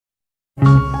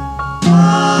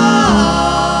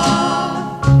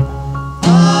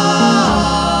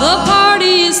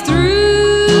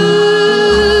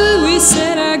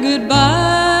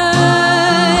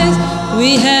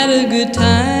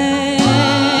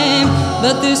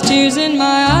but there's tears in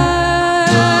my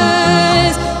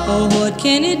eyes. Oh, what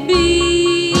can it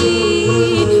be?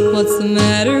 What's the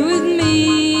matter with me?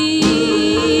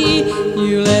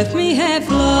 You left me half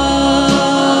loved.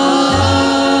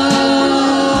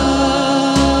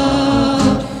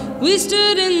 We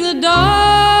stood in the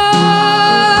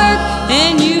dark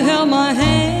and you held my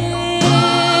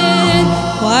hand.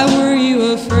 Why were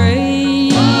you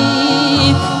afraid?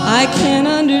 I can't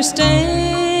understand.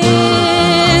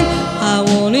 I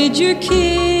wanted your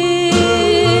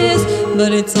kiss,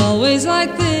 but it's always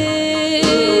like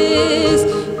this.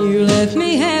 You left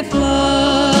me half loved.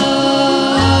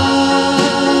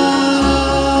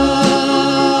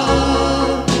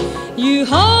 You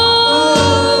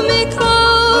hold me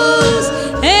close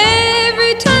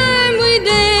every time we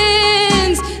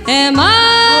dance. Am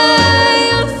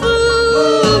I a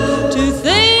fool to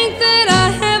think that I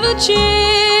have a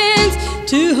chance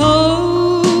to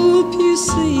hope you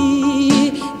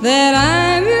see that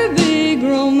I'm your big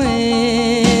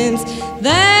romance?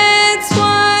 That's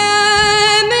why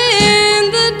I'm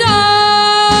in the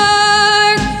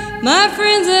dark. My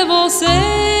friends have all said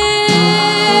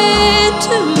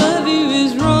to love you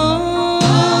is wrong.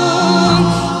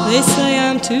 They say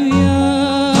I'm too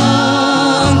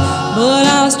young, but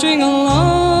I'll string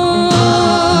along.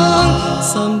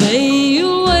 Someday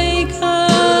you'll wake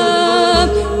up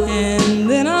and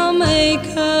then I'll make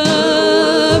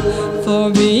up for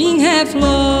being half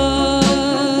loved.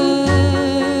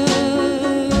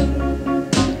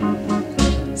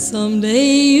 Someday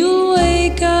you'll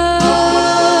wake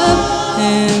up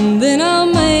and then I'll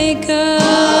make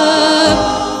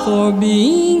up for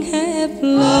being half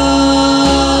loved.